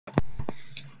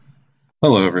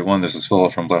Hello everyone, this is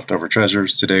Philip from Leftover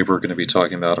Treasures. Today we're going to be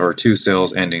talking about our two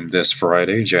sales ending this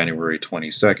Friday, January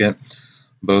 22nd.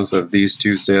 Both of these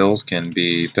two sales can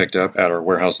be picked up at our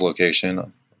warehouse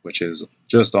location, which is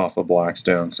just off of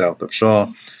Blackstone, south of Shaw,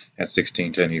 at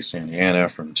 1610 East Santa Ana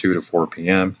from 2 to 4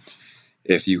 p.m.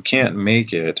 If you can't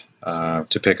make it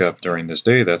to pick up during this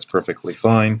day, that's perfectly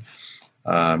fine.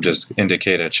 Just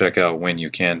indicate at checkout when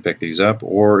you can pick these up,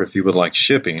 or if you would like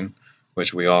shipping,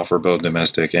 which we offer both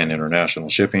domestic and international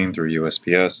shipping through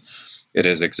USPS. It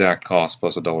is exact cost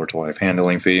plus a $1.25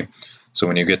 handling fee. So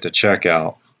when you get to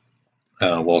checkout,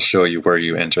 we'll show you where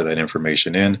you enter that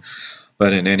information in.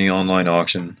 But in any online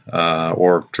auction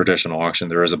or traditional auction,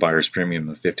 there is a buyer's premium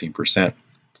of 15%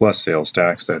 plus sales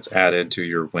tax that's added to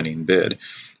your winning bid.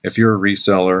 If you're a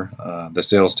reseller, the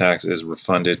sales tax is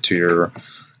refunded to your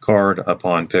card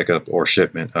upon pickup or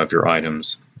shipment of your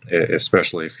items,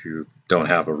 especially if you don't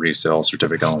have a resale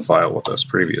certificate on file with us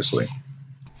previously.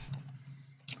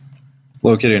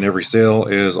 Located in every sale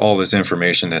is all this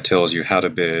information that tells you how to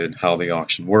bid, how the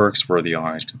auction works, where the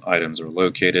items are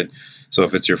located. So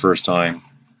if it's your first time,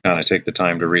 kind of take the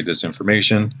time to read this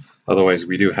information. Otherwise,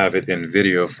 we do have it in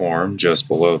video form just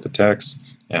below the text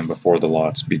and before the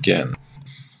lots begin.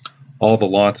 All the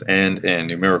lots end in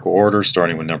numerical order,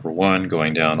 starting with number 1,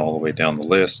 going down all the way down the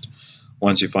list.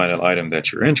 Once you find an item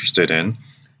that you're interested in,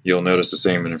 you'll notice the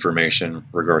same information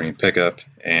regarding pickup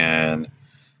and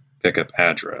pickup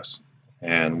address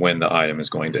and when the item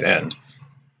is going to end.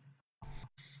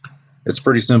 It's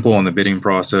pretty simple on the bidding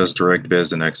process. Direct bid is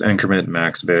the next increment,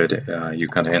 max bid. You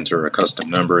kind of enter a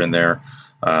custom number in there,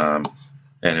 and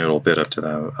it'll bid up to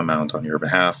that amount on your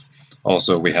behalf.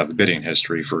 Also, we have the bidding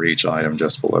history for each item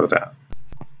just below that.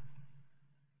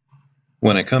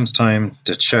 When it comes time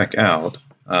to check out,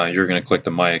 you're going to click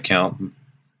the My Account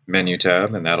menu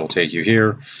tab, and that'll take you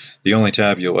here. The only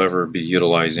tab you'll ever be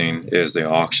utilizing is the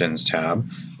Auctions tab.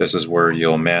 This is where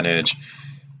you'll manage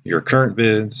your current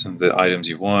bids, the items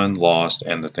you've won, lost,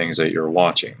 and the things that you're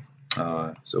watching.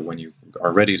 So when you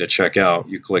are ready to check out,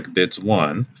 you click Bids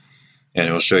Won, and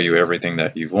it'll show you everything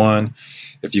that you've won.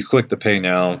 If you click the Pay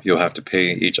Now, you'll have to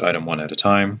pay each item one at a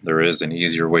time. There is an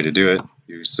easier way to do it.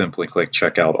 You simply click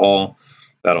Checkout All.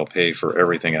 That'll pay for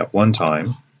everything at one time.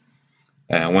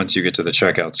 And once you get to the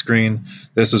checkout screen,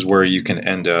 this is where you can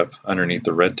end up underneath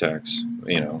the red text.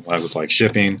 I would like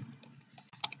shipping.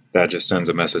 That just sends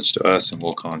a message to us, and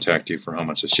we'll contact you for how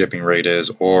much the shipping rate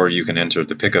is, or you can enter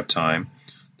the pickup time.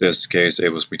 This case, it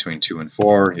was between 2 and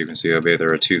 4. You can see it'll be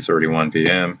there at 2:31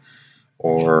 p.m.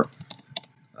 or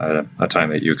a time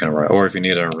that you can arrive. Or if you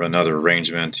need another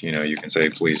arrangement, you can say,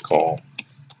 please call.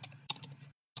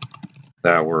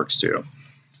 That works too.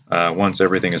 Once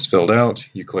everything is filled out,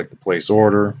 you click the place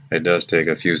order. It does take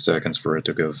a few seconds for it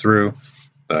to go through,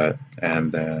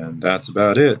 and then that's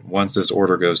about it. Once this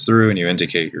order goes through and you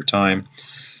indicate your time,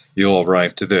 you'll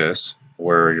arrive to this,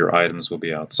 where your items will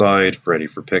be outside, ready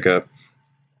for pickup,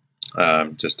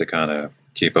 just to kind of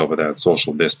keep up with that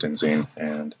social distancing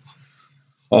and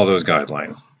all those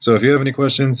guidelines. So if you have any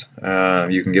questions,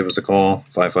 you can give us a call,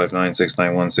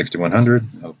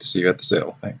 559-691-6100. Hope to see you at the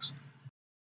sale. Thanks.